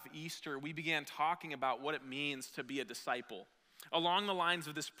Easter, we began talking about what it means to be a disciple, along the lines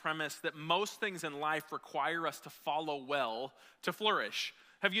of this premise that most things in life require us to follow well to flourish.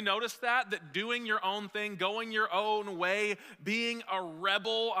 Have you noticed that? That doing your own thing, going your own way, being a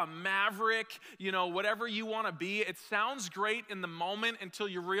rebel, a maverick, whatever you want to be, it sounds great in the moment until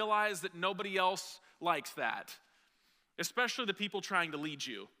you realize that nobody else likes that, especially the people trying to lead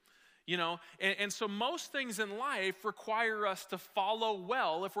you. And so most things in life require us to follow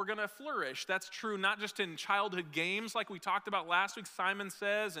well if we're going to flourish. That's true not just in childhood games like we talked about last week, Simon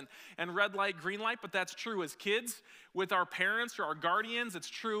Says, and red light, green light, but that's true as kids with our parents or our guardians. It's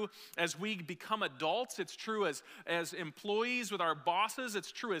true as we become adults. It's true as employees with our bosses.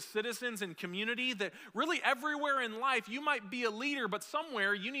 It's true as citizens in community, that really everywhere in life you might be a leader, but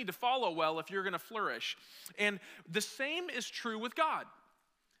somewhere you need to follow well if you're going to flourish. And the same is true with God.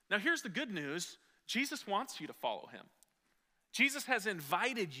 Now, here's the good news. Jesus wants you to follow him. Jesus has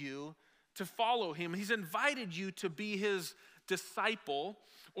invited you to follow him. He's invited you to be his disciple,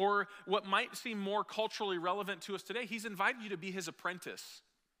 or what might seem more culturally relevant to us today, he's invited you to be his apprentice.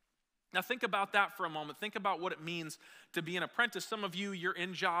 Now, think about that for a moment. Think about what it means to be an apprentice. Some of you, you're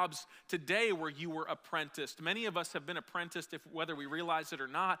in jobs today where you were apprenticed. Many of us have been apprenticed, whether we realize it or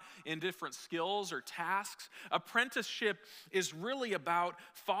not, in different skills or tasks. Apprenticeship is really about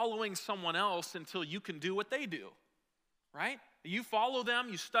following someone else until you can do what they do, right? You follow them,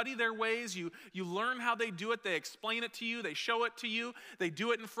 you study their ways, you learn how they do it, they explain it to you, they show it to you, they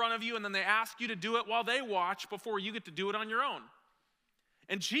do it in front of you, and then they ask you to do it while they watch before you get to do it on your own.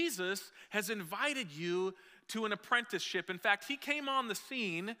 And Jesus has invited you to an apprenticeship. In fact, he came on the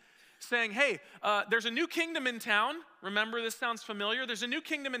scene saying, hey, there's a new kingdom in town. Remember, this sounds familiar. There's a new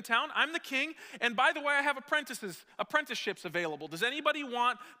kingdom in town. I'm the king. And by the way, I have apprenticeships available. Does anybody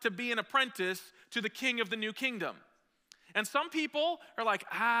want to be an apprentice to the king of the new kingdom? And some people are like,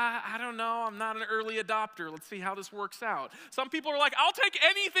 I don't know, I'm not an early adopter. Let's see how this works out. Some people are like, I'll take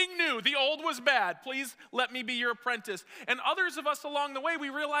anything new. The old was bad. Please let me be your apprentice. And others of us along the way, we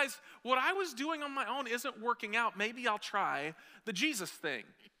realize what I was doing on my own isn't working out. Maybe I'll try the Jesus thing.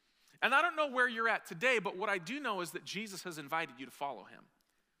 And I don't know where you're at today, but what I do know is that Jesus has invited you to follow him.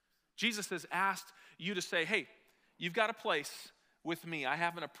 Jesus has asked you to say, hey, you've got a place with me. I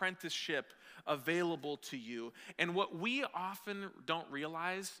have an apprenticeship available to you. And what we often don't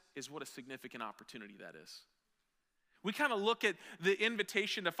realize is what a significant opportunity that is. We kind of look at the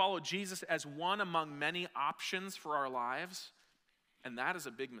invitation to follow Jesus as one among many options for our lives, and that is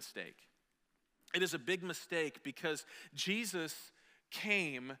a big mistake. It is a big mistake because Jesus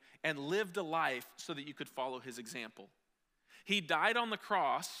came and lived a life so that you could follow his example. He died on the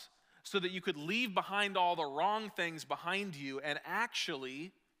cross so that you could leave behind all the wrong things behind you and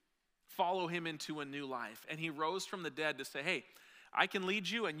actually follow him into a new life. And he rose from the dead to say, hey, I can lead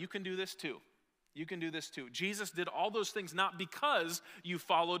you and you can do this too. You can do this too. Jesus did all those things not because you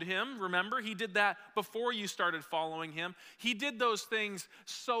followed him. Remember, he did that before you started following him. He did those things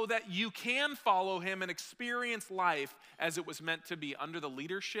so that you can follow him and experience life as it was meant to be, under the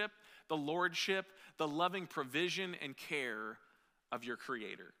leadership, the lordship, the loving provision and care of your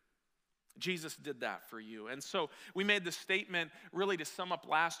Creator. Jesus did that for you. And so we made the statement really to sum up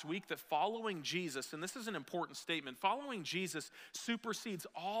last week that following Jesus, and this is an important statement, following Jesus supersedes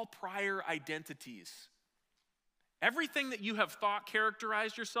all prior identities. Everything that you have thought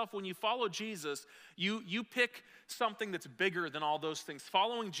characterized yourself, when you follow Jesus, you pick something that's bigger than all those things.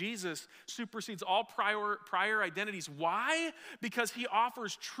 Following Jesus supersedes all prior identities. Why? Because he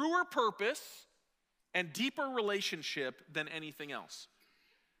offers truer purpose and deeper relationship than anything else.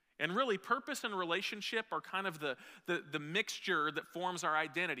 And really, purpose and relationship are kind of the mixture that forms our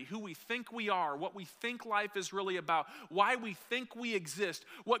identity, who we think we are, what we think life is really about, why we think we exist,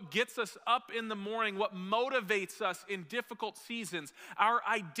 what gets us up in the morning, what motivates us in difficult seasons. Our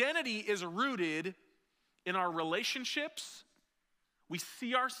identity is rooted in our relationships. We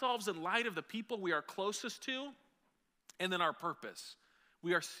see ourselves in light of the people we are closest to, and then our purpose.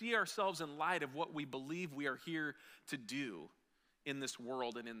 We see ourselves in light of what we believe we are here to do in this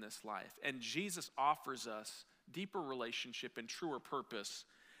world and in this life. And Jesus offers us deeper relationship and truer purpose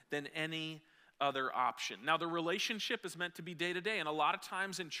than any other option. Now, the relationship is meant to be day to day, and a lot of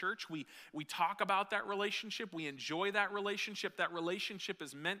times in church we talk about that relationship, we enjoy that relationship. That relationship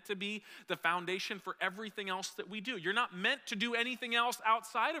is meant to be the foundation for everything else that we do. You're not meant to do anything else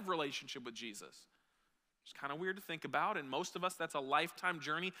outside of relationship with Jesus. It's kind of weird to think about, and most of us, that's a lifetime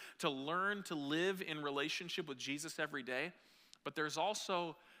journey to learn to live in relationship with Jesus every day. But there's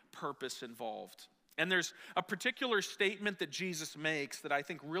also purpose involved. And there's a particular statement that Jesus makes that I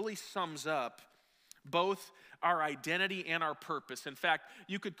think really sums up both our identity and our purpose. In fact,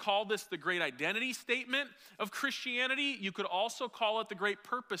 you could call this the great identity statement of Christianity. You could also call it the great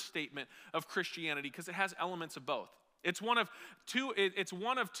purpose statement of Christianity because it has elements of both. It's one of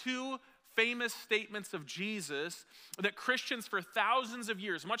two famous statements of Jesus that Christians for thousands of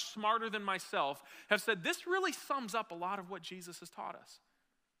years, much smarter than myself, have said this really sums up a lot of what Jesus has taught us.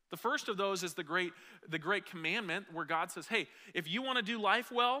 The first of those is the great commandment where God says, hey, if you want to do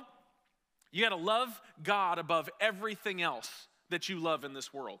life well, you got to love God above everything else that you love in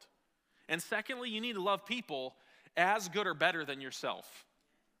this world. And secondly, you need to love people as good or better than yourself.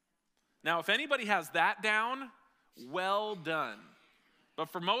 Now, if anybody has that down, well done. But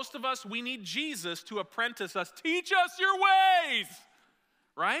for most of us, we need Jesus to apprentice us. Teach us your ways,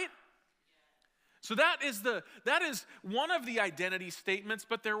 right? So that is one of the identity statements,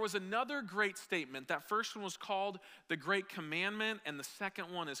 but there was another great statement. That first one was called the Great Commandment, and the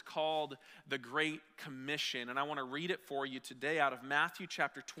second one is called the Great Commission. And I want to read it for you today out of Matthew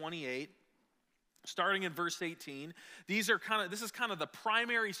chapter 28, starting in verse 18. This is kind of the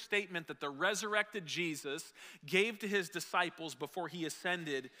primary statement that the resurrected Jesus gave to his disciples before he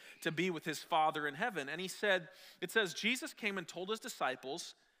ascended to be with his Father in heaven. And it says, Jesus came and told his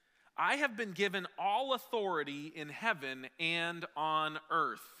disciples, I have been given all authority in heaven and on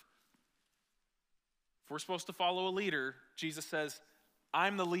earth. If we're supposed to follow a leader, Jesus says,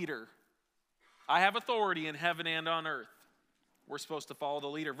 I'm the leader. I have authority in heaven and on earth. We're supposed to follow the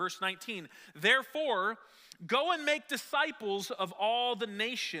leader. Verse 19, therefore, go and make disciples of all the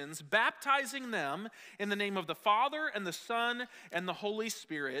nations, baptizing them in the name of the Father and the Son and the Holy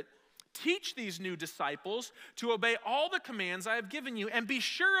Spirit. Teach these new disciples to obey all the commands I have given you, and be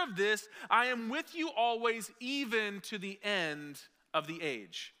sure of this, I am with you always, even to the end of the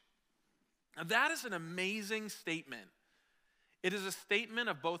age. Now that is an amazing statement. It is a statement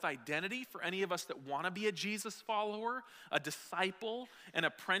of both identity for any of us that want to be a Jesus follower, a disciple, an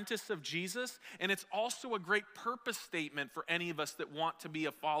apprentice of Jesus, and it's also a great purpose statement for any of us that want to be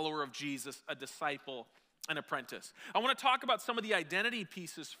a follower of Jesus, a disciple, an apprentice. I want to talk about some of the identity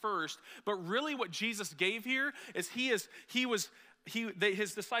pieces first, but really what Jesus gave here is his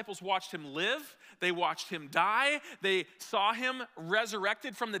disciples watched him live, they watched him die, they saw him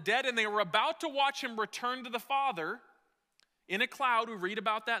resurrected from the dead, and they were about to watch him return to the Father in a cloud. We read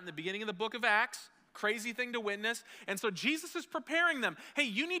about that in the beginning of the book of Acts. Crazy thing to witness. And so Jesus is preparing them. Hey,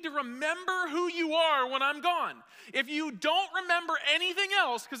 you need to remember who you are when I'm gone. If you don't remember anything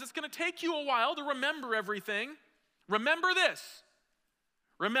else, because it's going to take you a while to remember everything, remember this.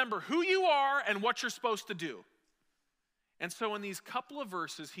 Remember who you are and what you're supposed to do. And so in these couple of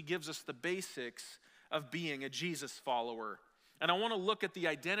verses, he gives us the basics of being a Jesus follower. And I want to look at the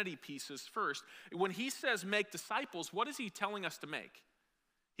identity pieces first. When he says make disciples, what is he telling us to make?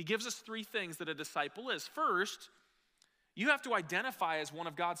 He gives us three things that a disciple is. First, you have to identify as one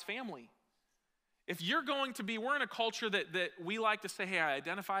of God's family. If you're going to be, we're in a culture that we like to say, hey, I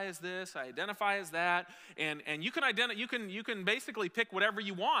identify as this, I identify as that, and you can basically pick whatever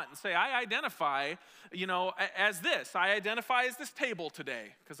you want and say, I identify, as this. I identify as this table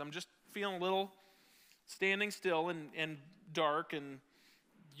today because I'm just feeling a little standing still and dark, and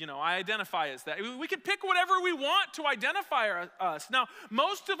I identify as that. We can pick whatever we want to identify us. Now,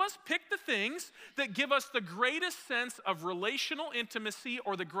 most of us pick the things that give us the greatest sense of relational intimacy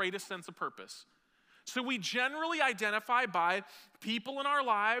or the greatest sense of purpose. So we generally identify by people in our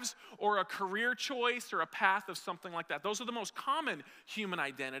lives or a career choice or a path of something like that. Those are the most common human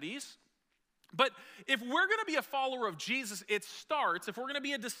identities. But if we're going to be a follower of Jesus, if we're going to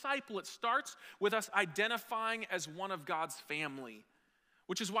be a disciple, it starts with us identifying as one of God's family.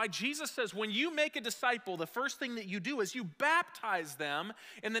 Which is why Jesus says when you make a disciple, the first thing that you do is you baptize them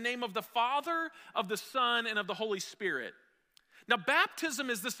in the name of the Father, of the Son, and of the Holy Spirit. Now, baptism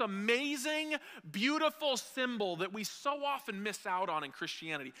is this amazing, beautiful symbol that we so often miss out on in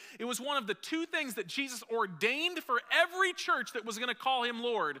Christianity. It was one of the two things that Jesus ordained for every church that was going to call him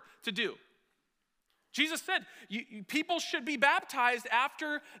Lord to do. Jesus said, people should be baptized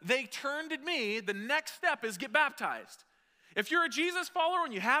after they turn to me. The next step is get baptized. If you're a Jesus follower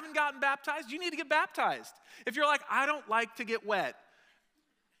and you haven't gotten baptized, you need to get baptized. If you're like, I don't like to get wet,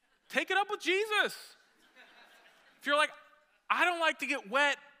 take it up with Jesus. If you're like, I don't like to get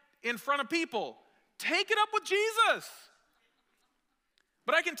wet in front of people, take it up with Jesus.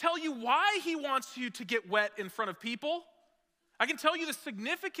 But I can tell you why he wants you to get wet in front of people. I can tell you the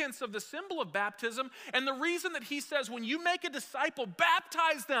significance of the symbol of baptism and the reason that he says when you make a disciple,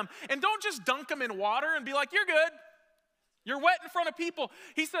 baptize them. And don't just dunk them in water and be like, you're good. You're wet in front of people.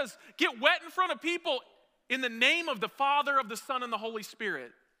 He says, get wet in front of people in the name of the Father, of the Son, and the Holy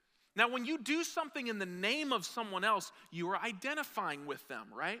Spirit. Now, when you do something in the name of someone else, you are identifying with them,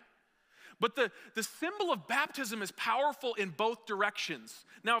 right? But the symbol of baptism is powerful in both directions.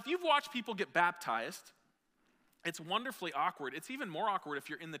 Now, if you've watched people get baptized, it's wonderfully awkward. It's even more awkward if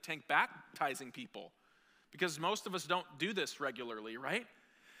you're in the tank baptizing people, because most of us don't do this regularly, right?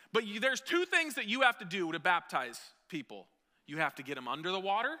 But there's two things that you have to do to baptize people. You have to get them under the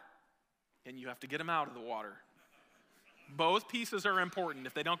water, and you have to get them out of the water. Both pieces are important.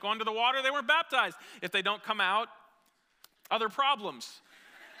 If they don't go under the water, they weren't baptized. If they don't come out, other problems.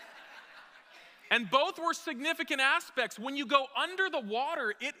 And both were significant aspects. When you go under the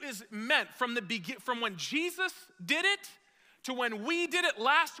water, it is meant from when Jesus did it to when we did it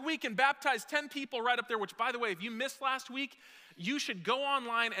last week and baptized 10 people right up there, which, by the way, if you missed last week, you should go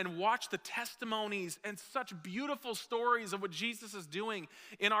online and watch the testimonies and such beautiful stories of what Jesus is doing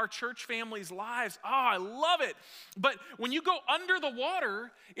in our church families' lives. Oh, I love it. But when you go under the water,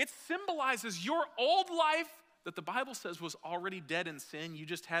 it symbolizes your old life that the Bible says was already dead in sin. You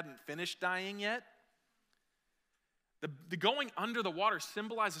just hadn't finished dying yet. The going under the water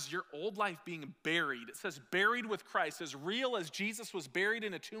symbolizes your old life being buried. It says buried with Christ. As real as Jesus was buried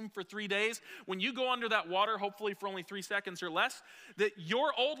in a tomb for 3 days, when you go under that water, hopefully for only 3 seconds or less, that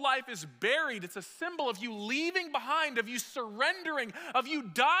your old life is buried. It's a symbol of you leaving behind, of you surrendering, of you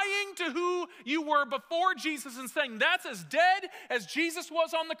dying to who you were before Jesus and saying, that's as dead as Jesus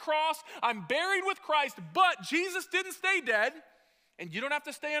was on the cross. I'm buried with Christ, but Jesus didn't stay dead. And you don't have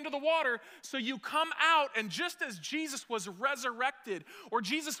to stay under the water, so you come out, and just as Jesus was resurrected, or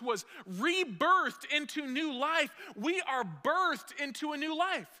Jesus was rebirthed into new life, we are birthed into a new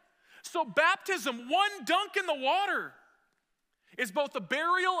life. So baptism, one dunk in the water, is both a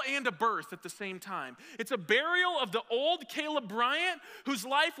burial and a birth at the same time. It's a burial of the old Caleb Bryant, whose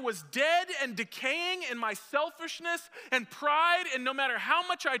life was dead and decaying in my selfishness and pride, and no matter how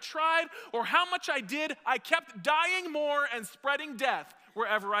much I tried or how much I did, I kept dying more and spreading death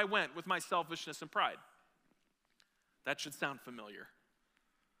wherever I went with my selfishness and pride. That should sound familiar.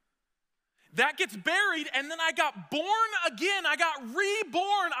 That gets buried, and then I got born again. I got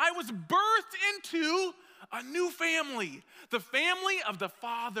reborn. I was birthed into a new family, the family of the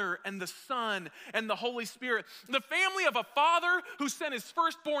Father and the Son and the Holy Spirit, the family of a father who sent his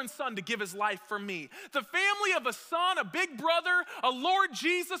firstborn son to give his life for me, the family of a son, a big brother, a Lord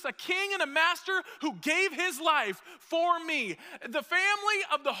Jesus, a king and a master who gave his life for me, the family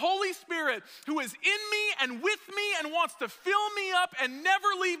of the Holy Spirit who is in me and with me and wants to fill me up and never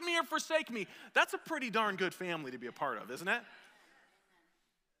leave me or forsake me. That's a pretty darn good family to be a part of, isn't it?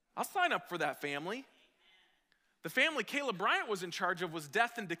 I'll sign up for that family. The family Caleb Bryant was in charge of was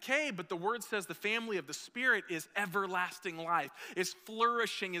death and decay, but the word says the family of the Spirit is everlasting life, is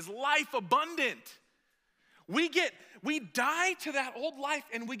flourishing, is life abundant. We die to that old life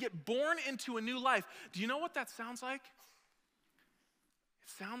and we get born into a new life. Do you know what that sounds like?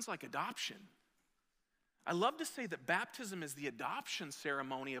 It sounds like adoption. I love to say that baptism is the adoption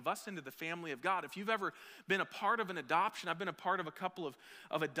ceremony of us into the family of God. If you've ever been a part of an adoption, I've been a part of a couple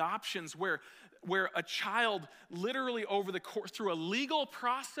of adoptions where a child literally over the course, through a legal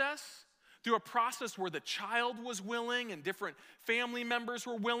process, through a process where the child was willing and different family members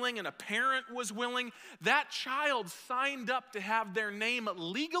were willing and a parent was willing, that child signed up to have their name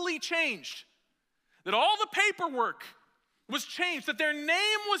legally changed. That all the paperwork was changed, that their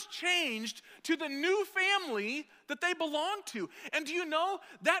name was changed to the new family that they belong to. And do you know,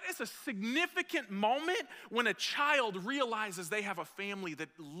 that is a significant moment when a child realizes they have a family that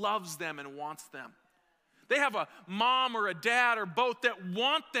loves them and wants them. They have a mom or a dad or both that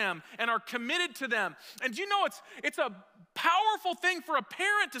want them and are committed to them. And do you know, it's a powerful thing for a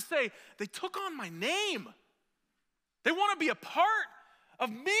parent to say, they took on my name. They want to be a part of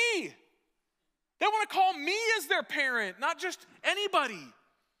me. They want to call me as their parent, not just anybody.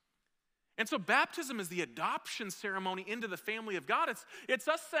 And so baptism is the adoption ceremony into the family of God. It's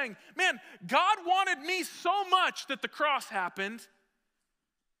us saying, man, God wanted me so much that the cross happened,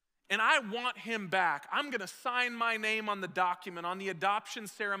 and I want him back. I'm going to sign my name on the document, on the adoption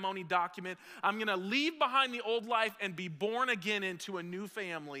ceremony document. I'm going to leave behind the old life and be born again into a new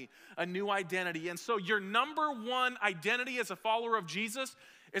family, a new identity. And so your number one identity as a follower of Jesus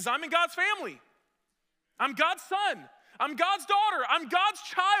is I'm in God's family. I'm God's son. I'm God's daughter. I'm God's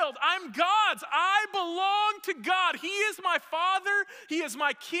child. I'm God's. I belong to God. He is my father. He is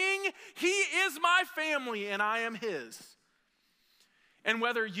my king. He is my family, and I am his. And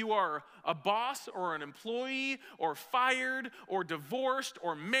whether you are a boss or an employee or fired or divorced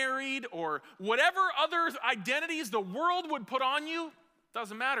or married or whatever other identities the world would put on you,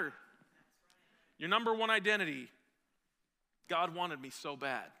 doesn't matter. Your number one identity, God wanted me so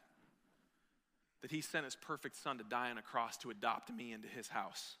bad. that he sent his perfect son to die on a cross to adopt me into his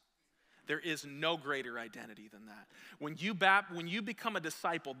house. There is no greater identity than that. When you become a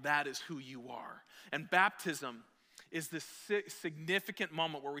disciple, that is who you are. And baptism is this significant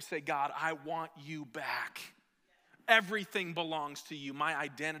moment where we say, God, I want you back. Everything belongs to you. My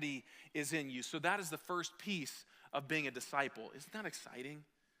identity is in you. So that is the first piece of being a disciple. Isn't that exciting?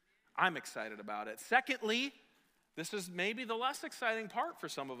 I'm excited about it. Secondly, this is maybe the less exciting part for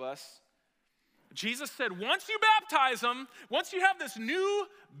some of us. Jesus said, once you baptize them, once you have this new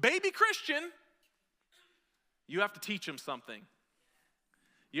baby Christian, you have to teach them something.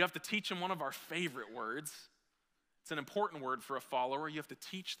 You have to teach them one of our favorite words. It's an important word for a follower. You have to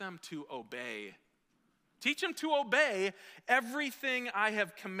teach them to obey. Teach them to obey everything I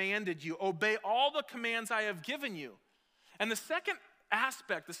have commanded you. Obey all the commands I have given you. And the second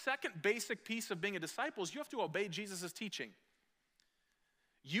aspect, the second basic piece of being a disciple is you have to obey Jesus' teaching.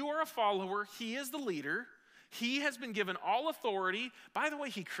 You are a follower. He is the leader. He has been given all authority. By the way,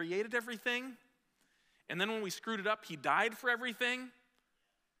 he created everything. And then when we screwed it up, he died for everything.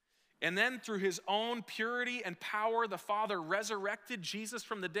 And then through his own purity and power, the Father resurrected Jesus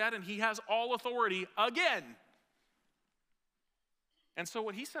from the dead, and he has all authority again. And so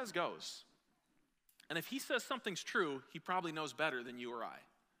what he says goes. And if he says something's true, he probably knows better than you or I.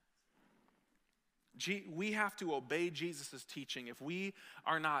 We have to obey Jesus' teaching. If we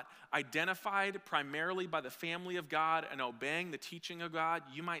are not identified primarily by the family of God and obeying the teaching of God,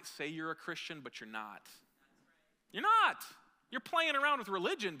 you might say you're a Christian, but you're not. You're not. You're playing around with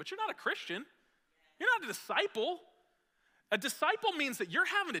religion, but you're not a Christian. You're not a disciple. A disciple means that you're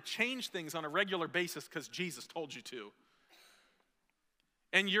having to change things on a regular basis because Jesus told you to.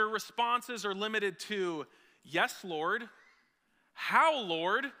 And your responses are limited to, yes, Lord, how,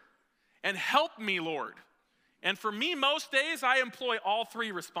 Lord, and help me, Lord. And for me, most days, I employ all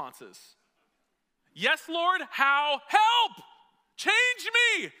three responses. Yes, Lord, how, help, change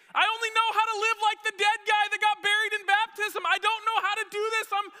me. I only know how to live like the dead guy that got buried in baptism. I don't know how to do this.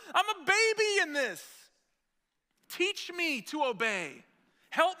 I'm a baby in this. Teach me to obey.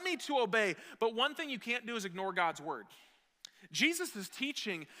 Help me to obey. But one thing you can't do is ignore God's word. Jesus is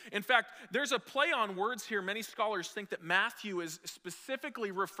teaching. In fact, there's a play on words here. Many scholars think that Matthew is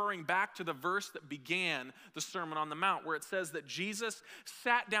specifically referring back to the verse that began the Sermon on the Mount, where it says that Jesus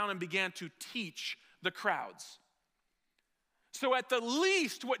sat down and began to teach the crowds. So at the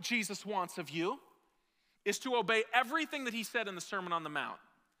least, what Jesus wants of you is to obey everything that he said in the Sermon on the Mount.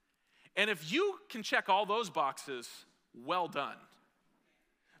 And if you can check all those boxes, well done.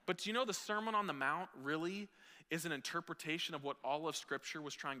 But do you know the Sermon on the Mount really is an interpretation of what all of Scripture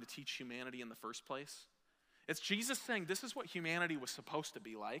was trying to teach humanity in the first place? It's Jesus saying, this is what humanity was supposed to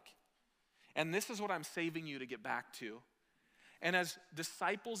be like, and this is what I'm saving you to get back to. And as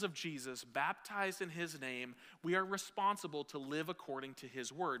disciples of Jesus, baptized in his name, we are responsible to live according to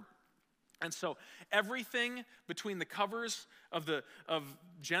his word. And so everything between the covers of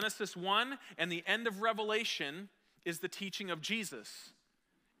Genesis 1 and the end of Revelation is the teaching of Jesus.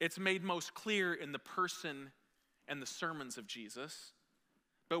 It's made most clear in the person and the sermons of Jesus,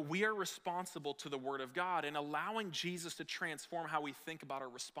 but we are responsible to the Word of God and allowing Jesus to transform how we think about our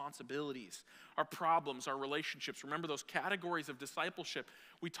responsibilities, our problems, our relationships. Remember those categories of discipleship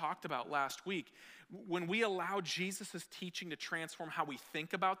we talked about last week. When we allow Jesus' teaching to transform how we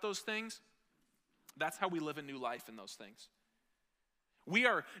think about those things, that's how we live a new life in those things. We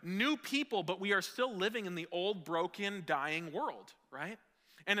are new people, but we are still living in the old, broken, dying world, right?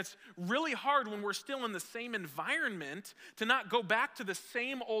 And it's really hard when we're still in the same environment to not go back to the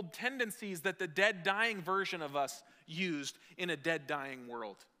same old tendencies that the dead, dying version of us used in a dead, dying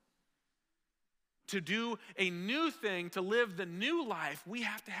world. To do a new thing, to live the new life, we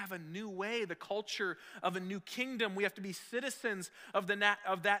have to have a new way, the culture of a new kingdom. We have to be citizens of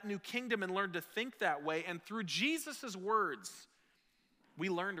that new kingdom and learn to think that way. And through Jesus' words, we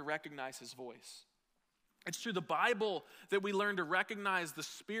learn to recognize his voice. It's through the Bible that we learn to recognize the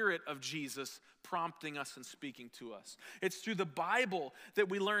Spirit of Jesus prompting us and speaking to us. It's through the Bible that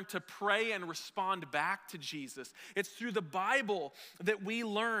we learn to pray and respond back to Jesus. It's through the Bible that we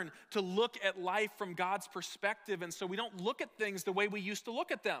learn to look at life from God's perspective, and so we don't look at things the way we used to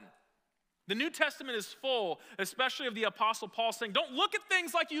look at them. The New Testament is full, especially of the Apostle Paul saying, don't look at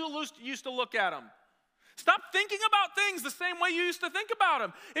things like you used to look at them. Stop thinking about things the same way you used to think about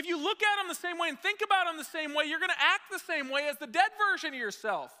them. If you look at them the same way and think about them the same way, you're going to act the same way as the dead version of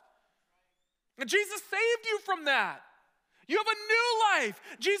yourself. And Jesus saved you from that. You have a new life.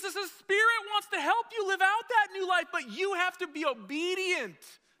 Jesus' Spirit wants to help you live out that new life, but you have to be obedient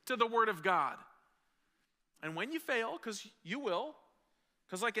to the Word of God. And when you fail, because you will,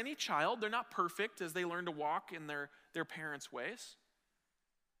 Because like any child, they're not perfect as they learn to walk in their parents' ways.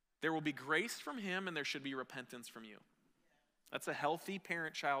 There will be grace from him, and there should be repentance from you. That's a healthy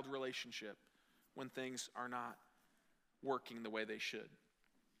parent-child relationship when things are not working the way they should.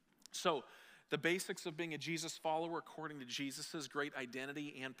 So, the basics of being a Jesus follower, according to Jesus' great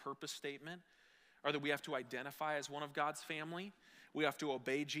identity and purpose statement, are that we have to identify as one of God's family. We have to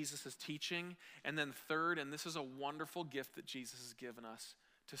obey Jesus' teaching. And then third, and this is a wonderful gift that Jesus has given us,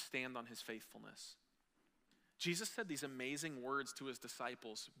 to stand on his faithfulness. Jesus said these amazing words to his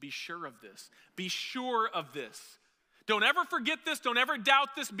disciples. Be sure of this. Be sure of this. Don't ever forget this. Don't ever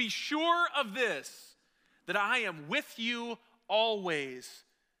doubt this. Be sure of this, that I am with you always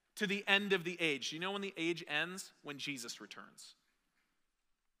to the end of the age. Do you know when the age ends? When Jesus returns.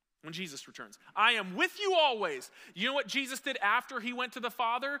 When Jesus returns. I am with you always. You know what Jesus did after he went to the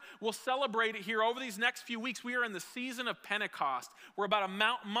Father? We'll celebrate it here over these next few weeks. We are in the season of Pentecost. We're about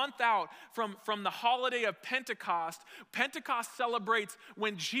a month out from the holiday of Pentecost. Pentecost celebrates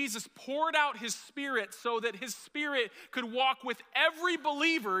when Jesus poured out his Spirit so that his Spirit could walk with every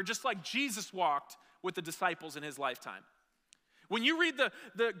believer just like Jesus walked with the disciples in his lifetime. When you read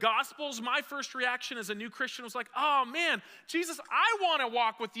the Gospels, my first reaction as a new Christian was like, oh man, Jesus, I want to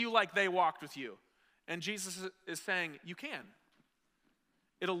walk with you like they walked with you. And Jesus is saying, you can.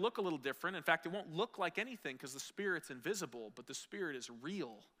 It'll look a little different. In fact, it won't look like anything because the Spirit's invisible, but the Spirit is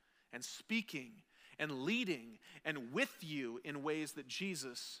real and speaking and leading and with you in ways that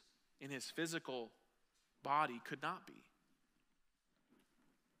Jesus in his physical body could not be.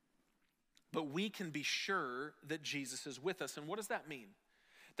 But we can be sure that Jesus is with us. And what does that mean?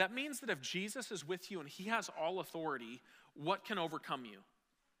 That means that if Jesus is with you and he has all authority, what can overcome you?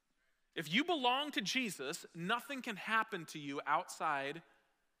 If you belong to Jesus, nothing can happen to you outside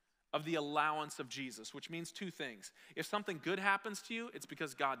of the allowance of Jesus, which means two things. If something good happens to you, it's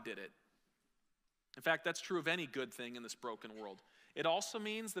because God did it. In fact, that's true of any good thing in this broken world. It also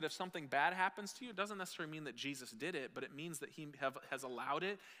means that if something bad happens to you, it doesn't necessarily mean that Jesus did it, but it means that he has allowed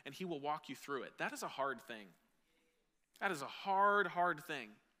it and he will walk you through it. That is a hard thing. That is a hard, hard thing.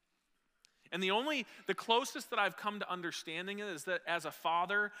 And the closest that I've come to understanding it is that as a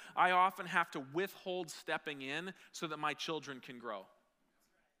father, I often have to withhold stepping in so that my children can grow.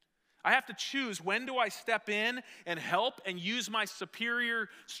 I have to choose, when do I step in and help and use my superior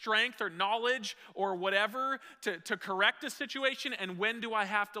strength or knowledge or whatever to correct a situation, and when do I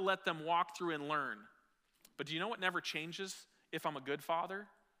have to let them walk through and learn? But do you know what never changes if I'm a good father?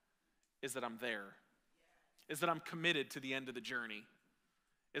 Is that I'm there. Is that I'm committed to the end of the journey.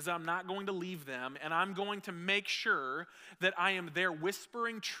 Is that I'm not going to leave them, and I'm going to make sure that I am there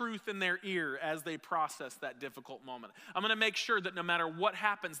whispering truth in their ear as they process that difficult moment. I'm going to make sure that no matter what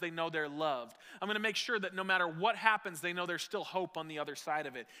happens, they know they're loved. I'm going to make sure that no matter what happens, they know there's still hope on the other side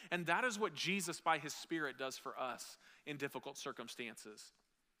of it. And that is what Jesus, by his Spirit, does for us in difficult circumstances.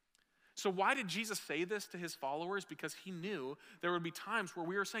 So why did Jesus say this to his followers? Because he knew there would be times where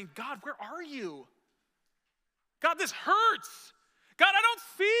we were saying, God, where are you? God, this hurts. God, I don't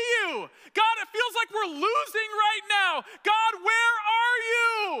see you. God, it feels like we're losing right now. God,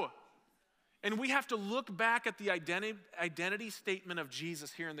 where are you? And we have to look back at the identity statement of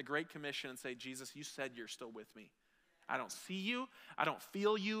Jesus here in the Great Commission and say, Jesus, you said you're still with me. I don't see you, I don't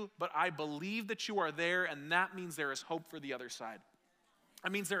feel you, but I believe that you are there, and that means there is hope for the other side.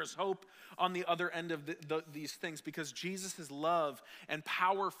 That means there is hope on the other end of these things, because Jesus' love and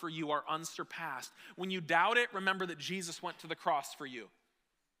power for you are unsurpassed. When you doubt it, remember that Jesus went to the cross for you.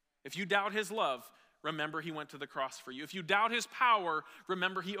 If you doubt his love, remember he went to the cross for you. If you doubt his power,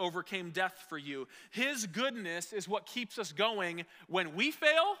 remember he overcame death for you. His goodness is what keeps us going when we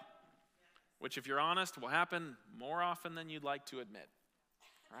fail, which, if you're honest, will happen more often than you'd like to admit,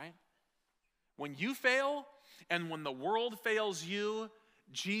 right? When you fail and when the world fails you,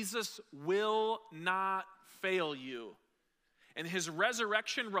 Jesus will not fail you. And his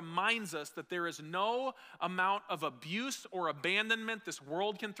resurrection reminds us that there is no amount of abuse or abandonment this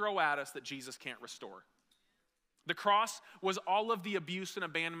world can throw at us that Jesus can't restore. The cross was all of the abuse and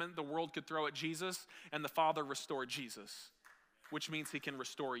abandonment the world could throw at Jesus, and the Father restored Jesus, which means he can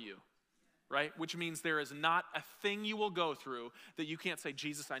restore you, right? Which means there is not a thing you will go through that you can't say,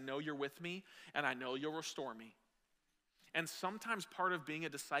 Jesus, I know you're with me, and I know you'll restore me. And sometimes part of being a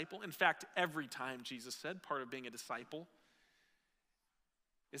disciple, in fact, every time Jesus said part of being a disciple,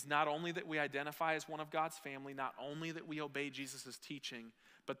 is not only that we identify as one of God's family, not only that we obey Jesus' teaching,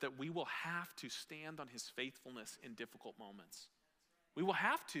 but that we will have to stand on his faithfulness in difficult moments. We will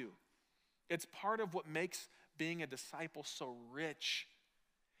have to. It's part of what makes being a disciple so rich,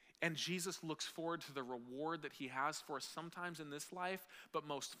 And Jesus looks forward to the reward that he has for us sometimes in this life, but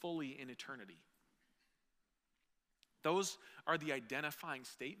most fully in eternity. Those are the identifying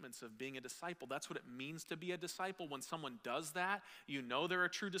statements of being a disciple. That's what it means to be a disciple. When someone does that, you know they're a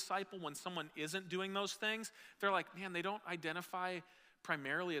true disciple. When someone isn't doing those things, they're like, man, they don't identify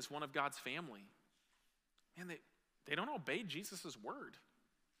primarily as one of God's family. Man, they don't obey Jesus' word.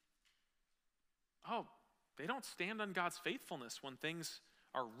 Oh, they don't stand on God's faithfulness when things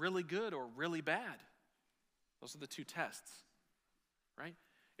are really good or really bad. Those are the two tests, right?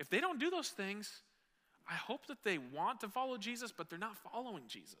 If they don't do those things, I hope that they want to follow Jesus, but they're not following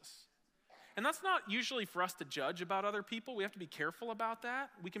Jesus. And that's not usually for us to judge about other people. We have to be careful about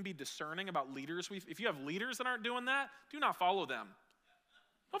that. We can be discerning about leaders. If you have leaders that aren't doing that, do not follow them.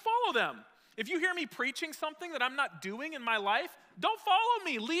 Don't follow them. If you hear me preaching something that I'm not doing in my life, don't follow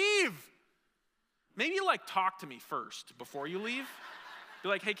me. Leave. Maybe talk to me first before you leave. Be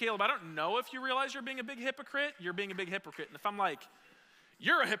like, hey, Caleb, I don't know if you realize you're being a big hypocrite. You're being a big hypocrite. And if I'm like,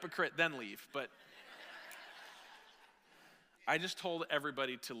 you're a hypocrite, then leave. But I just told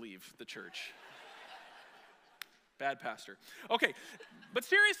everybody to leave the church. Bad pastor. Okay, but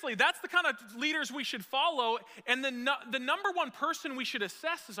seriously, that's the kind of leaders we should follow. And the number one person we should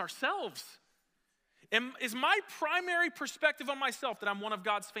assess is ourselves. Is my primary perspective on myself that I'm one of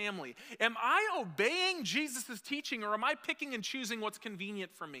God's family? Am I obeying Jesus' teaching, or am I picking and choosing what's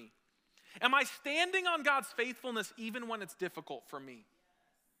convenient for me? Am I standing on God's faithfulness even when it's difficult for me?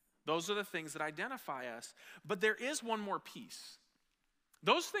 Those are the things that identify us. But there is one more piece.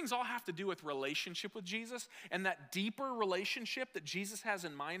 Those things all have to do with relationship with Jesus and that deeper relationship that Jesus has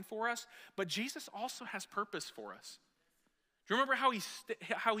in mind for us. But Jesus also has purpose for us. Do you remember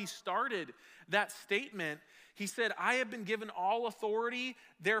how he started that statement? He said, I have been given all authority,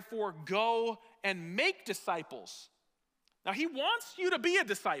 therefore go and make disciples. Now, he wants you to be a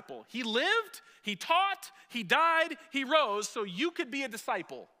disciple. He lived, he taught, he died, he rose so you could be a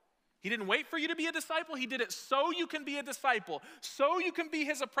disciple. He didn't wait for you to be a disciple. He did it so you can be a disciple, so you can be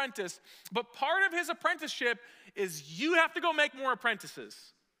his apprentice. But part of his apprenticeship is you have to go make more apprentices.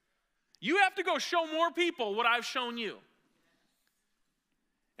 You have to go show more people what I've shown you.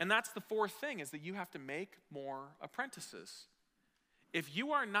 And that's the fourth thing, is that you have to make more apprentices. If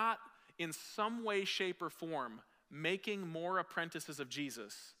you are not in some way, shape, or form making more apprentices of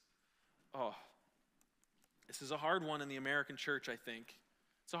Jesus, this is a hard one in the American church, I think.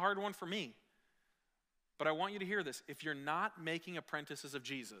 It's a hard one for me. But I want you to hear this. If you're not making apprentices of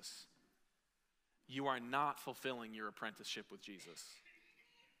Jesus, you are not fulfilling your apprenticeship with Jesus.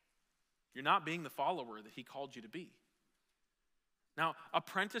 You're not being the follower that he called you to be. Now,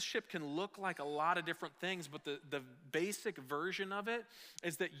 apprenticeship can look like a lot of different things, but the basic version of it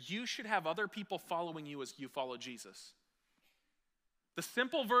is that you should have other people following you as you follow Jesus. The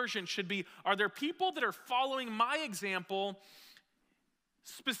simple version should be, are there people that are following my example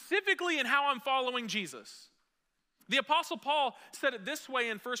specifically in how I'm following Jesus? The Apostle Paul said it this way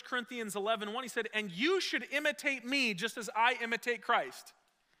in 1 Corinthians 11:1. He said, and you should imitate me just as I imitate Christ.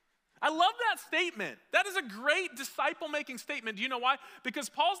 I love that statement. That is a great disciple-making statement. Do you know why? Because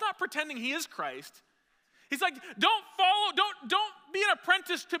Paul's not pretending he is Christ. He's like, don't be an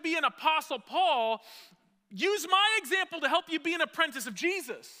apprentice to be an apostle Paul. Use my example to help you be an apprentice of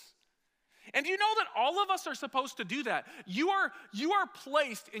Jesus. And do you know that all of us are supposed to do that? You are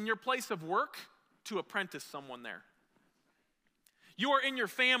placed in your place of work to apprentice someone there. You are in your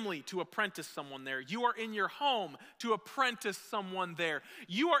family to apprentice someone there. You are in your home to apprentice someone there.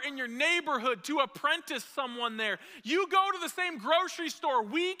 You are in your neighborhood to apprentice someone there. You go to the same grocery store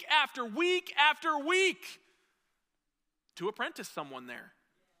week after week after week to apprentice someone there.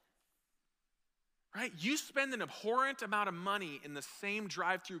 Right? You spend an abhorrent amount of money in the same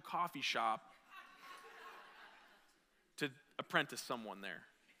drive-through coffee shop to apprentice someone there.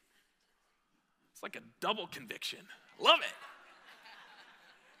 It's like a double conviction. Love it.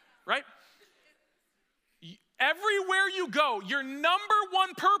 Right? Everywhere you go, your number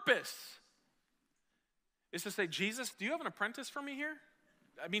one purpose is to say, Jesus, do you have an apprentice for me here?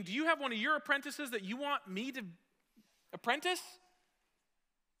 I mean, do you have one of your apprentices that you want me to apprentice?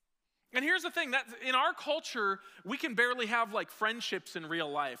 And here's the thing, that in our culture, we can barely have friendships in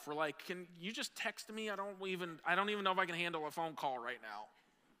real life. We're like, can you just text me? I don't even know if I can handle a phone call right now.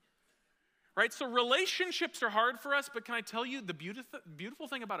 Right? So relationships are hard for us, but can I tell you the beautiful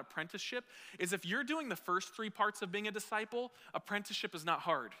thing about apprenticeship is if you're doing the first three parts of being a disciple, apprenticeship is not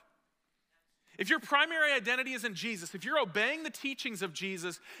hard. If your primary identity is in Jesus, if you're obeying the teachings of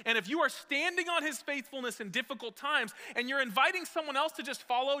Jesus, and if you are standing on his faithfulness in difficult times, and you're inviting someone else to just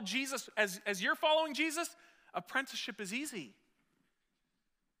follow Jesus as you're following Jesus, apprenticeship is easy.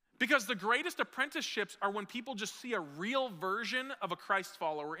 Because the greatest apprenticeships are when people just see a real version of a Christ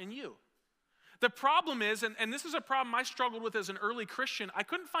follower in you. The problem is, and this is a problem I struggled with as an early Christian, I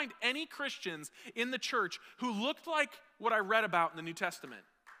couldn't find any Christians in the church who looked like what I read about in the New Testament.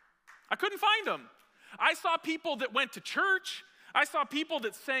 I couldn't find them. I saw people that went to church. I saw people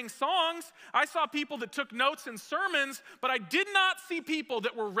that sang songs. I saw people that took notes in sermons, but I did not see people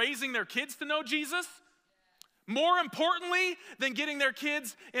that were raising their kids to know Jesus. More importantly than getting their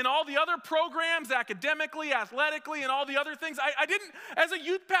kids in all the other programs, academically, athletically, and all the other things, I didn't, as a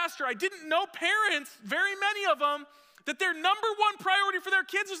youth pastor, I didn't know parents, very many of them, that their number one priority for their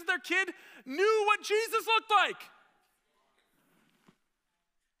kids was that their kid knew what Jesus looked like.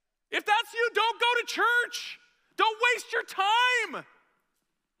 If that's you, don't go to church. Don't waste your time.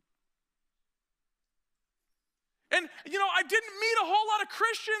 And, I didn't meet a whole lot of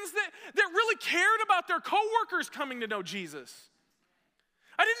Christians that really cared about their coworkers coming to know Jesus.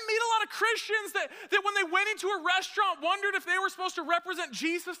 I didn't meet a lot of Christians that when they went into a restaurant wondered if they were supposed to represent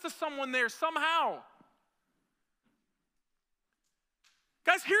Jesus to someone there somehow.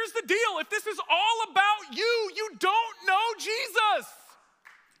 Guys, here's the deal. If this is all about you, you don't know Jesus.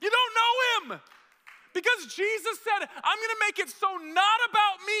 You don't know him. Because Jesus said, I'm going to make it so not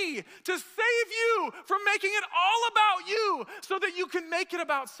about me to save you from making it all about you so that you can make it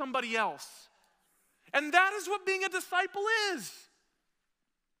about somebody else. And that is what being a disciple is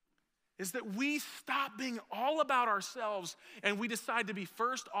that we stop being all about ourselves and we decide to be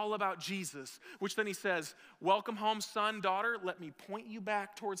first all about Jesus, which then he says, welcome home, son, daughter, let me point you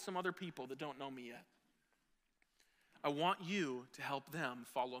back towards some other people that don't know me yet. I want you to help them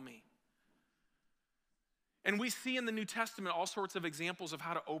follow me. And we see in the New Testament all sorts of examples of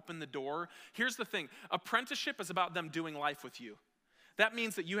how to open the door. Here's the thing. Apprenticeship is about them doing life with you. That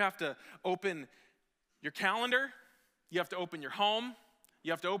means that you have to open your calendar. You have to open your home.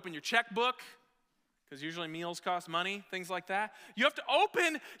 You have to open your checkbook, because usually meals cost money, things like that. You have to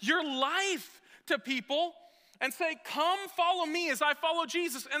open your life to people and say, come follow me as I follow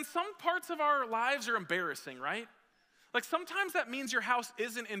Jesus. And some parts of our lives are embarrassing, right? Like sometimes that means your house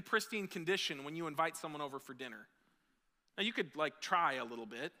isn't in pristine condition when you invite someone over for dinner. Now you could try a little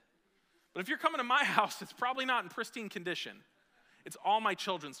bit, but if you're coming to my house, it's probably not in pristine condition. It's all my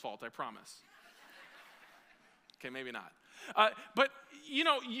children's fault, I promise. Okay, maybe not. But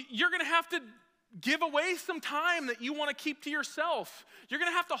you're gonna have to give away some time that you wanna keep to yourself. You're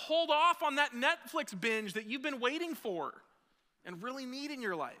gonna have to hold off on that Netflix binge that you've been waiting for and really need in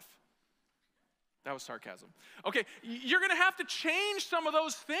your life. That was sarcasm. Okay, you're gonna have to change some of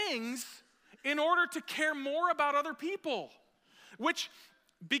those things in order to care more about other people, which,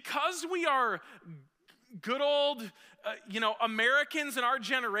 because we are good old, Americans in our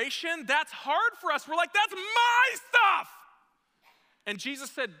generation, that's hard for us. We're like, that's my stuff. And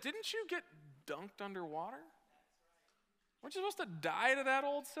Jesus said, didn't you get dunked underwater? Weren't you supposed to die to that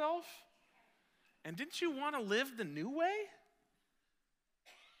old self? And didn't you want to live the new way?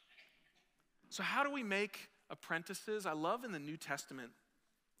 So how do we make apprentices? I love in the New Testament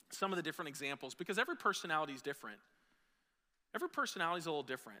some of the different examples because every personality is different. Every personality is a little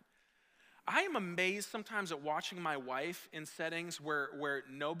different. I am amazed sometimes at watching my wife in settings where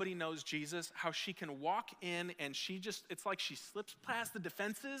nobody knows Jesus, how she can walk in and it's like she slips past the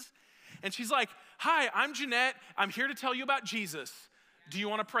defenses and she's like, hi, I'm Jeanette. I'm here to tell you about Jesus. Do you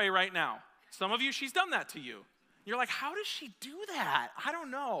want to pray right now? Some of you, she's done that to you. You're like, how does she do that? I don't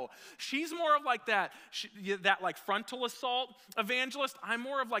know. She's more of like that frontal assault evangelist. I'm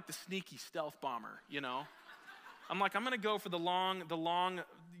more of like the sneaky stealth bomber, I'm like, I'm going to go for the long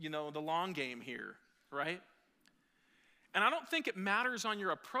game here, right? And I don't think it matters on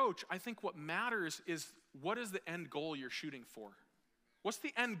your approach. I think what matters is what is the end goal you're shooting for? What's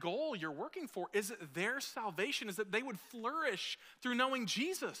the end goal you're working for? Is it their salvation? Is it they would flourish through knowing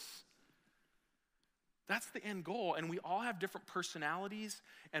Jesus? That's the end goal, and we all have different personalities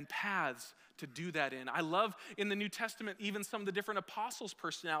and paths to do that in. I love in the New Testament even some of the different apostles'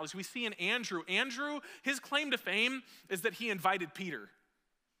 personalities. We see in Andrew. Andrew, his claim to fame is that he invited Peter.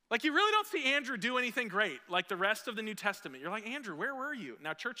 Like you really don't see Andrew do anything great like the rest of the New Testament. You're like, Andrew, where were you?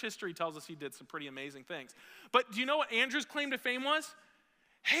 Now, church history tells us he did some pretty amazing things. But do you know what Andrew's claim to fame was?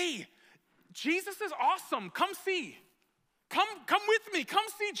 Hey, Jesus is awesome. Come see. Come with me. Come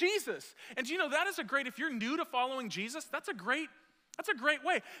see Jesus. And do you know that is if you're new to following Jesus, that's a great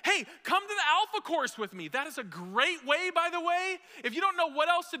way. Hey, come to the Alpha course with me. That is a great way, by the way. If you don't know what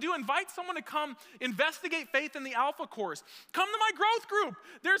else to do, invite someone to come investigate faith in the Alpha course. Come to my growth group.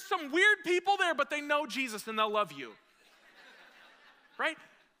 There's some weird people there, but they know Jesus and they'll love you. Right?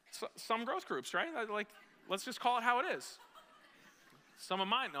 So, some growth groups, right? Like, let's just call it how it is. Some of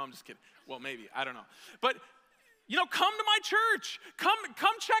mine, no, I'm just kidding. Well, maybe, I don't know. But, come to my church. Come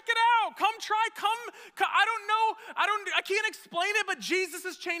check it out. Come try, I don't know, I can't explain it, but Jesus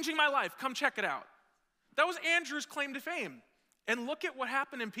is changing my life. Come check it out. That was Andrew's claim to fame. And look at what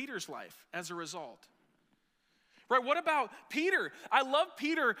happened in Peter's life as a result. Right, what about Peter? I love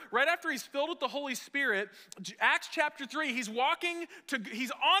Peter. Right after he's filled with the Holy Spirit, Acts chapter 3, he's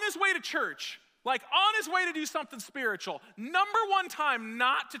on his way to church. Like on his way to do something spiritual. Number one time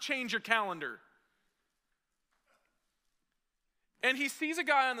not to change your calendar. And he sees a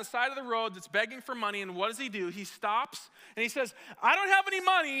guy on the side of the road that's begging for money, and what does he do? He stops and he says, I don't have any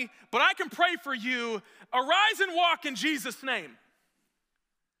money, but I can pray for you. Arise and walk in Jesus' name.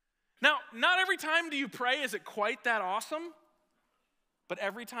 Now, not every time do you pray is it quite that awesome, but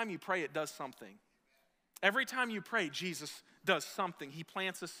every time you pray, it does something. Every time you pray, Jesus does something. He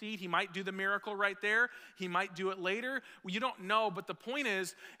plants a seed. He might do the miracle right there. He might do it later. You don't know, but the point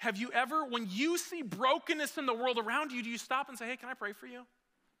is, have you ever, when you see brokenness in the world around you, do you stop and say, hey, can I pray for you?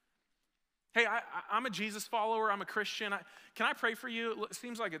 Hey, I'm a Jesus follower. I'm a Christian. Can I pray for you? It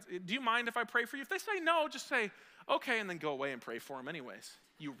seems like do you mind if I pray for you? If they say no, just say, okay, and then go away and pray for them anyways,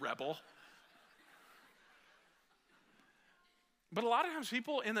 you rebel. But a lot of times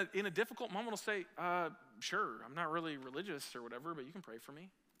people in a difficult moment will say, sure, I'm not really religious or whatever, but you can pray for me.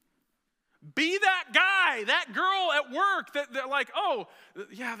 Be that guy, that girl at work that they're like, oh,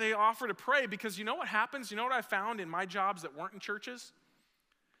 yeah, they offer to pray. Because you know what happens? You know what I found in my jobs that weren't in churches?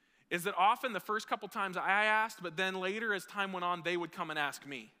 Is that often the first couple times I asked, but then later as time went on, they would come and ask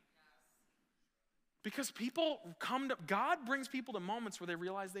me. Because God brings people to moments where they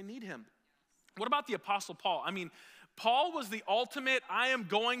realize they need him. What about the Apostle Paul? I mean, Paul was the ultimate, I am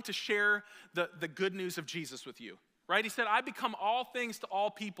going to share the good news of Jesus with you, right? He said, I become all things to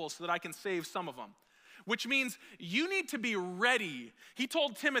all people so that I can save some of them, which means you need to be ready. He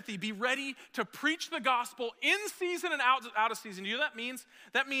told Timothy, be ready to preach the gospel in season and out of season. You know what that means?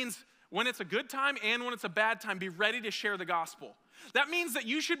 That means when it's a good time and when it's a bad time, be ready to share the gospel. That means that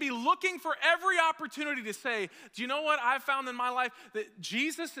you should be looking for every opportunity to say, do you know what I've found in my life? That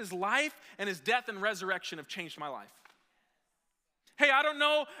Jesus' life and his death and resurrection have changed my life. Hey, I don't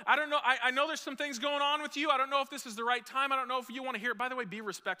know. I know there's some things going on with you. I don't know if this is the right time. I don't know if you want to hear it. By the way, be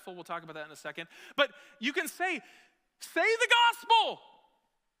respectful. We'll talk about that in a second. But you can say the gospel.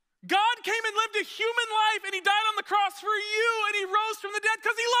 God came and lived a human life, and he died on the cross for you, and he rose from the dead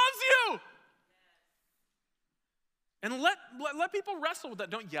because he loves you. And let people wrestle with that.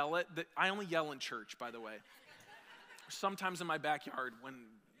 Don't yell it. I only yell in church, by the way. Sometimes in my backyard when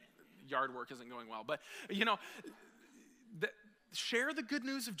yard work isn't going well. But, share the good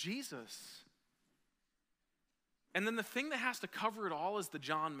news of Jesus. And then the thing that has to cover it all is the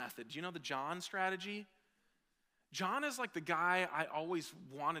John method. Do you know the John strategy? John is like the guy I always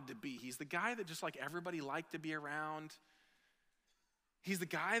wanted to be. He's the guy that just like everybody liked to be around. He's the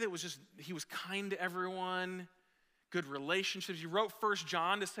guy that he was kind to everyone, good relationships. He wrote 1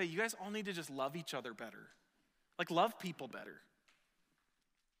 John to say, you guys all need to just love each other better. Like love people better.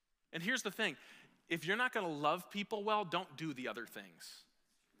 And here's the thing. If you're not going to love people well, don't do the other things.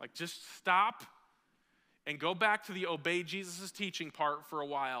 Like just stop and go back to the obey Jesus' teaching part for a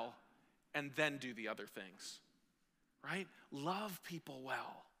while and then do the other things, right? Love people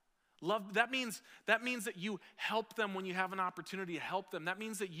well. That means that you help them when you have an opportunity to help them. That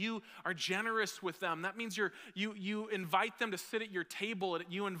means that you are generous with them. That means you invite them to sit at your table.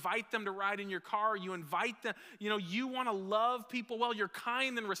 You invite them to ride in your car. You invite them, you want to love people well. You're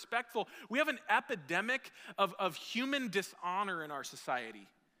kind and respectful. We have an epidemic of human dishonor in our society.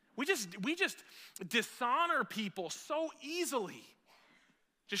 We just dishonor people so easily.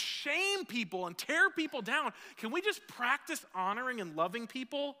 Just shame people and tear people down. Can we just practice honoring and loving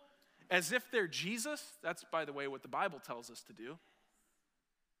people as if they're Jesus? That's, by the way, what the Bible tells us to do.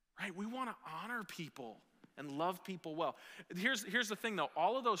 Right? We want to honor people and love people well. Here's the thing, though.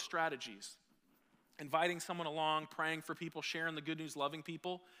 All of those strategies, inviting someone along, praying for people, sharing the good news, loving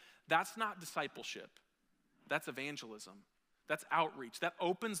people, that's not discipleship. That's evangelism. That's outreach. That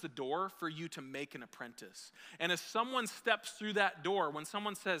opens the door for you to make an apprentice. And as someone steps through that door, when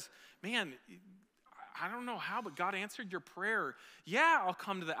someone says, man, I don't know how, but God answered your prayer. Yeah, I'll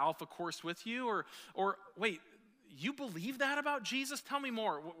come to the Alpha course with you. Or wait, you believe that about Jesus? Tell me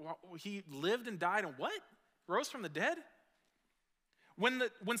more. He lived and died and what? Rose from the dead? When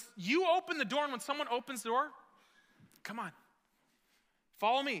you open the door and when someone opens the door, come on.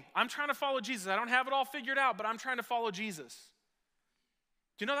 Follow me. I'm trying to follow Jesus. I don't have it all figured out, but I'm trying to follow Jesus.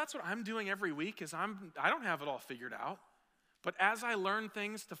 Do you know that's what I'm doing every week is I don't have it all figured out. But as I learn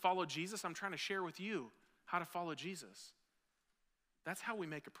things to follow Jesus, I'm trying to share with you how to follow Jesus. That's how we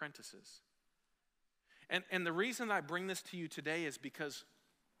make apprentices. And the reason I bring this to you today is because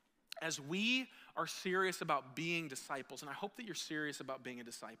as we are serious about being disciples, and I hope that you're serious about being a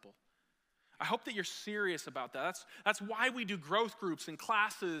disciple. I hope that you're serious about that. That's why we do growth groups and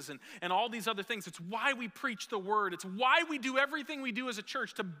classes and all these other things. It's why we preach the word. It's why we do everything we do as a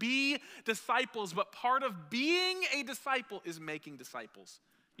church to be disciples. But part of being a disciple is making disciples.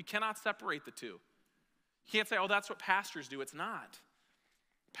 You cannot separate the two. You can't say, oh, that's what pastors do. It's not.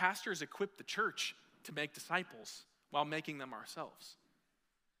 Pastors equip the church to make disciples while making them ourselves,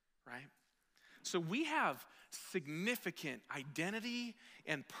 right? So we have significant identity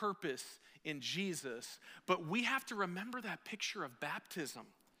and purpose in Jesus, but we have to remember that picture of baptism.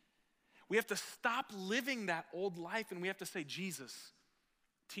 We have to stop living that old life and we have to say, Jesus,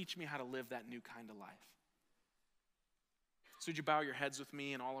 teach me how to live that new kind of life. So would you bow your heads with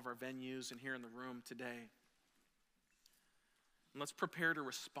me in all of our venues and here in the room today? And let's prepare to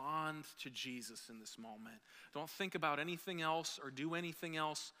respond to Jesus in this moment. Don't think about anything else or do anything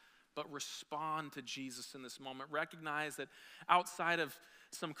else, but respond to Jesus in this moment. Recognize that outside of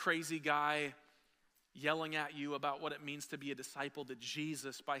some crazy guy yelling at you about what it means to be a disciple, that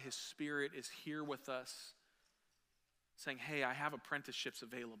Jesus, by his Spirit, is here with us, saying, hey, I have apprenticeships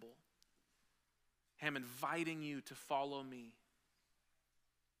available. Hey, I'm inviting you to follow me.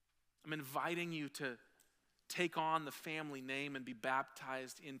 I'm inviting you to take on the family name and be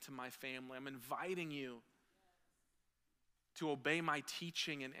baptized into my family. I'm inviting you to obey my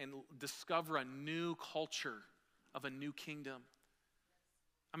teaching and discover a new culture of a new kingdom.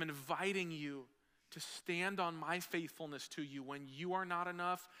 I'm inviting you to stand on my faithfulness to you when you are not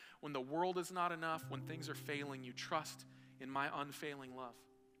enough, when the world is not enough, when things are failing. You trust in my unfailing love.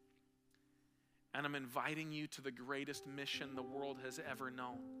 And I'm inviting you to the greatest mission the world has ever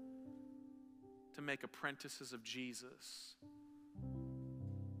known, to make apprentices of Jesus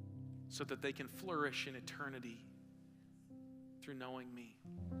so that they can flourish in eternity through knowing me.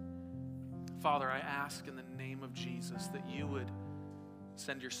 Father, I ask in the name of Jesus that you would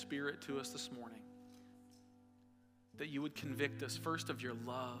send your Spirit to us this morning, that you would convict us first of your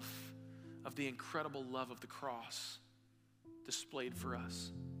love, of the incredible love of the cross displayed for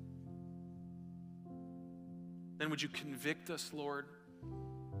us. Then would you convict us, Lord,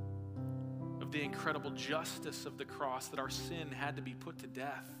 of the incredible justice of the cross, that our sin had to be put to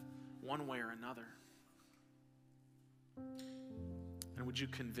death one way or another. And would you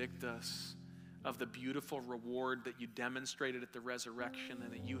convict us of the beautiful reward that you demonstrated at the resurrection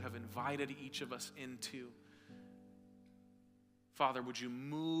and that you have invited each of us into. Father, would you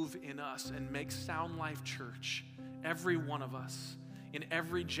move in us and make Sound Life Church, every one of us, in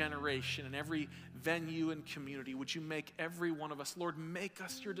every generation, in every venue and community, would you make every one of us, Lord, make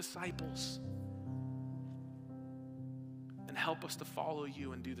us your disciples and help us to follow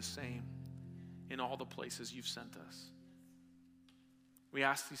you and do the same in all the places you've sent us. We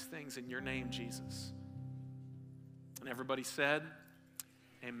ask these things in your name, Jesus. And everybody said,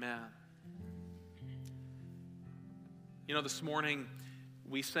 amen. You know, this morning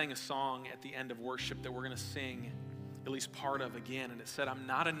we sang a song at the end of worship that we're going to sing at least part of again, and it said, I'm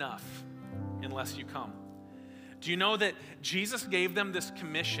not enough unless you come. Do you know that Jesus gave them this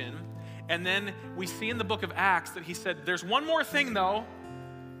commission, and then we see in the book of Acts that he said, there's one more thing though,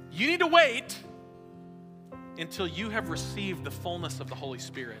 you need to wait until you have received the fullness of the Holy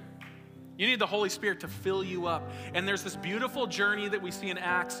Spirit. You need the Holy Spirit to fill you up. And there's this beautiful journey that we see in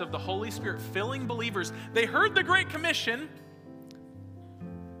Acts of the Holy Spirit filling believers. They heard the Great Commission,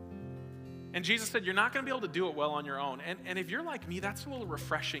 and Jesus said, you're not going to be able to do it well on your own. And if you're like me, that's a little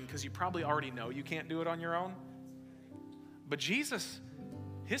refreshing because you probably already know you can't do it on your own. But Jesus,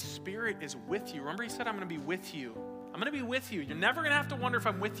 his Spirit is with you. Remember, he said, I'm going to be with you. I'm going to be with you. You're never going to have to wonder if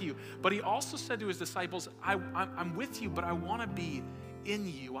I'm with you. But he also said to his disciples, I'm with you, but I want to be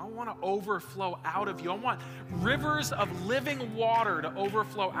in you. I want to overflow out of you. I want rivers of living water to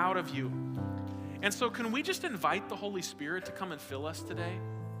overflow out of you. And so can we just invite the Holy Spirit to come and fill us today?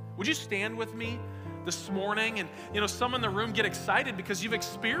 Would you stand with me this morning? And some in the room get excited because you've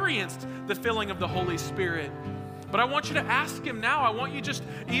experienced the filling of the Holy Spirit. But I want you to ask him now. I want you just,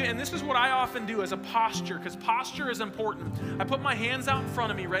 and this is what I often do as a posture, because posture is important. I put my hands out in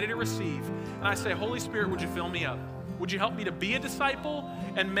front of me, ready to receive. And I say, Holy Spirit, would you fill me up? Would you help me to be a disciple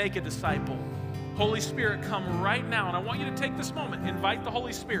and make a disciple? Holy Spirit, come right now. And I want you to take this moment. Invite the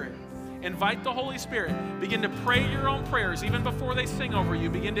Holy Spirit. Invite the Holy Spirit. Begin to pray your own prayers, even before they sing over you.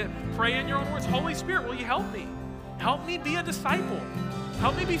 Begin to pray in your own words. Holy Spirit, will you help me? Help me be a disciple.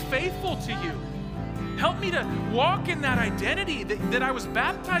 Help me be faithful to you. Help me to walk in that identity that I was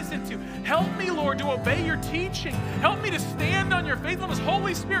baptized into. Help me, Lord, to obey your teaching. Help me to stand on your faithfulness.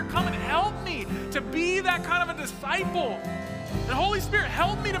 Holy Spirit, come and help me to be that kind of a disciple. And Holy Spirit,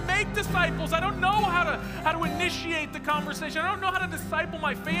 help me to make disciples. I don't know how to initiate the conversation. I don't know how to disciple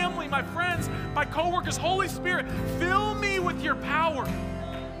my family, my friends, my coworkers. Holy Spirit, fill me with your power.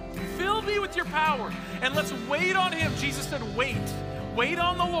 Fill me with your power. And let's wait on him. Jesus said, wait. Wait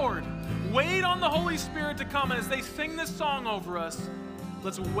on the Lord. Wait on the Holy Spirit to come. And as they sing this song over us,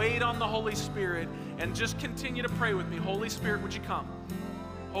 let's wait on the Holy Spirit and just continue to pray with me. Holy Spirit, would you come?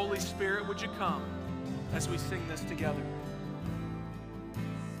 Holy Spirit, would you come as we sing this together?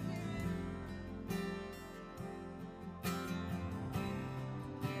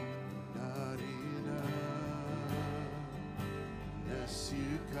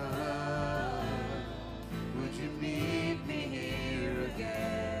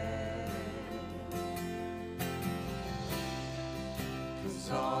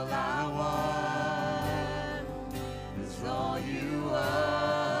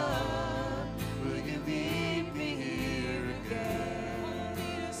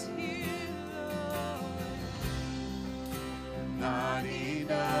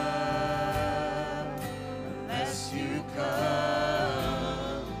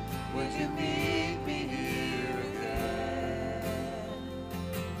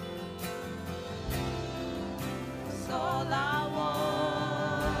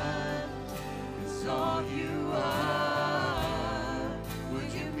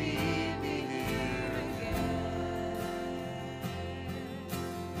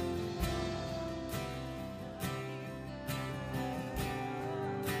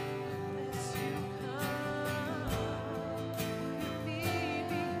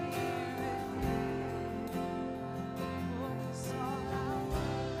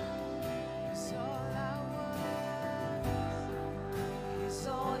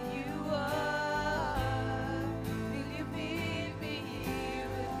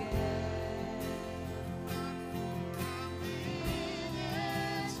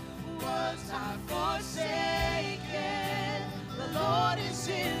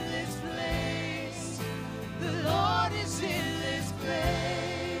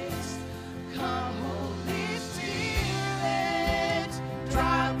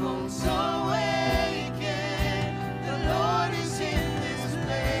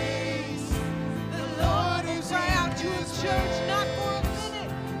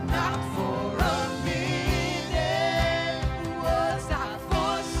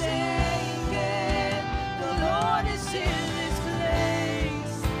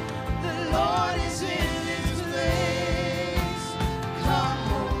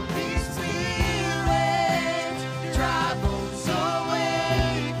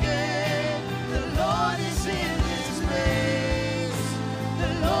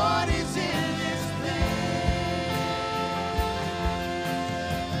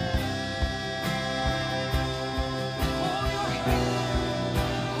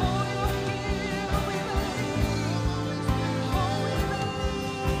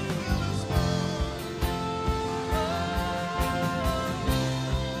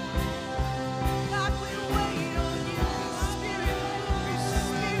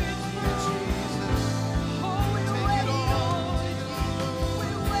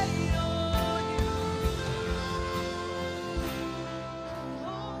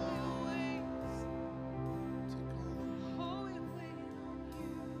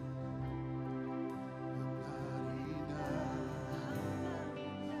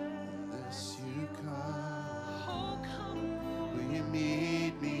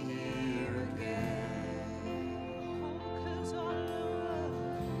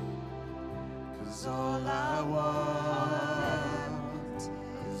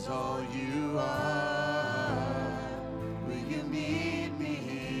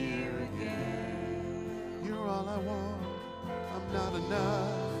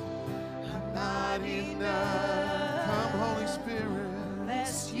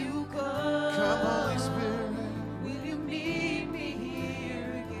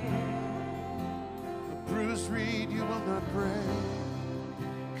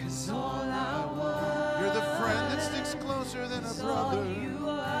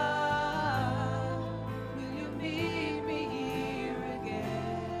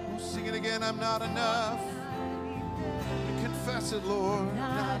 I'm not enough. Confess it, Lord.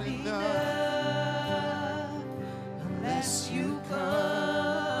 Not enough unless you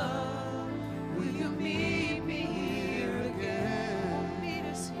come. Will you meet me here again? Meet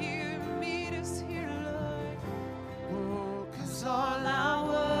us here, Lord. Oh, 'cause all I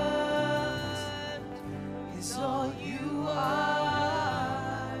want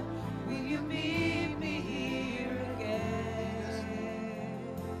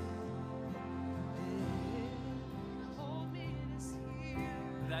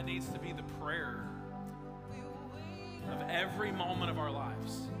needs to be the prayer of every moment of our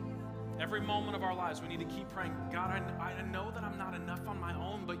lives. Every moment of our lives, we need to keep praying, God, I know that I'm not enough on my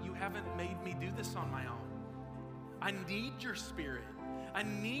own, but you haven't made me do this on my own. I need your Spirit. I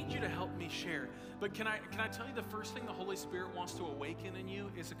need you to help me share. But can I tell you the first thing the Holy Spirit wants to awaken in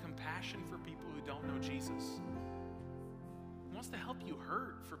you is a compassion for people who don't know Jesus. He wants to help you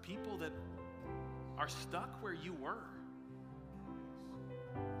hurt for people that are stuck where you were.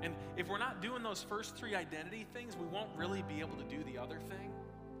 And if we're not doing those first three identity things, we won't really be able to do the other thing.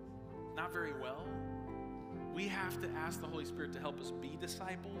 Not very well. We have to ask the Holy Spirit to help us be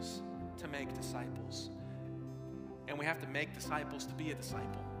disciples, to make disciples. And we have to make disciples to be a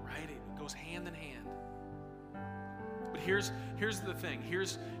disciple, right? It goes hand in hand. But here's the thing.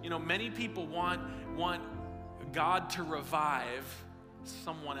 Many people want God to revive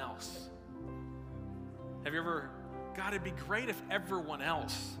someone else. Have you ever, God, it'd be great if everyone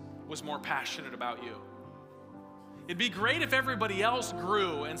else was more passionate about you. It'd be great if everybody else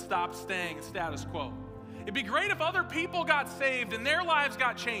grew and stopped staying status quo. It'd be great if other people got saved and their lives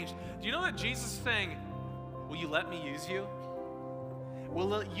got changed. Do you know that Jesus is saying, will you let me use you?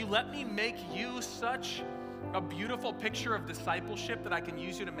 Will you let me make you such a beautiful picture of discipleship that I can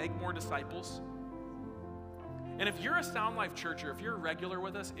use you to make more disciples? And if you're a Sound Life churcher, if you're a regular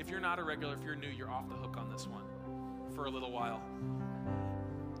with us, if you're not a regular, if you're new, you're off the hook on this one for a little while.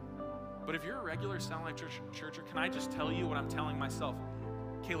 But if you're a regular Sound Life churcher, can I just tell you what I'm telling myself?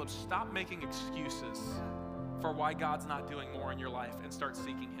 Caleb, stop making excuses for why God's not doing more in your life and start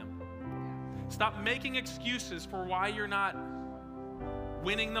seeking Him. Stop making excuses for why you're not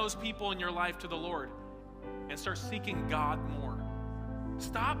winning those people in your life to the Lord and start seeking God more.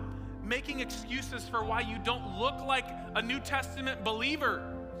 Stop making excuses for why you don't look like a New Testament believer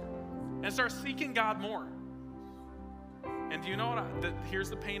and start seeking God more. And do you know what? Here's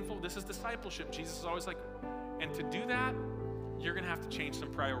the painful, this is discipleship. Jesus is always like, and to do that, you're going to have to change some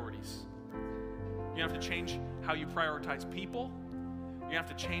priorities. You have to change how you prioritize people. You have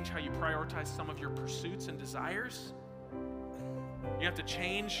to change how you prioritize some of your pursuits and desires. You have to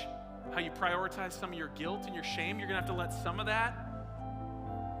change how you prioritize some of your guilt and your shame. You're going to have to let some of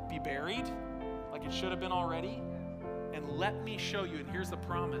that be buried like it should have been already. And let me show you, and here's the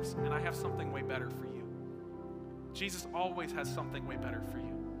promise, and I have something way better for you. Jesus always has something way better for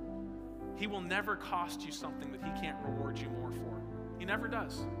you. He will never cost you something that He can't reward you more for. He never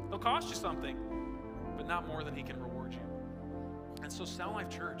does. He'll cost you something, but not more than He can reward you. And so Sound Life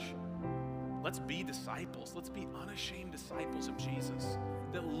Church, let's be disciples. Let's be unashamed disciples of Jesus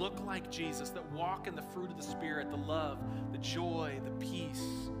that look like Jesus, that walk in the fruit of the Spirit, the love, the joy, the peace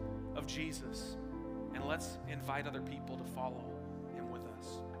of Jesus. And let's invite other people to follow Him with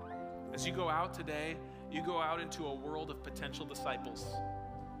us. As you go out today, you go out into a world of potential disciples,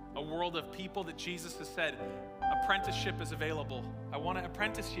 a world of people that Jesus has said, apprenticeship is available. I want to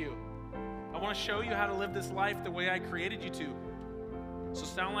apprentice you. I want to show you how to live this life the way I created you to. So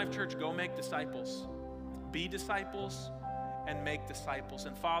Sound Life Church, go make disciples. Be disciples and make disciples.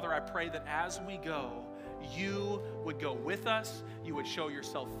 And Father, I pray that as we go, you would go with us. You would show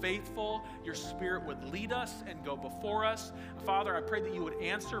yourself faithful. Your Spirit would lead us and go before us. Father, I pray that you would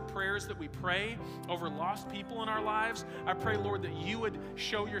answer prayers that we pray over lost people in our lives. I pray, Lord, that you would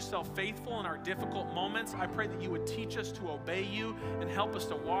show yourself faithful in our difficult moments. I pray that you would teach us to obey you and help us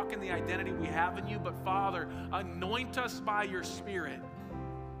to walk in the identity we have in you. But Father, anoint us by your Spirit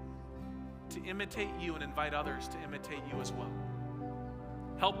to imitate you and invite others to imitate you as well.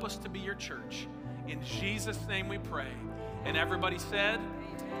 Help us to be your church. In Jesus' name we pray. And everybody said,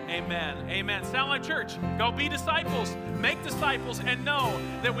 amen. Amen. Sound Life Church, go be disciples, make disciples, and know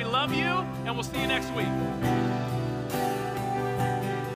that we love you, and we'll see you next week.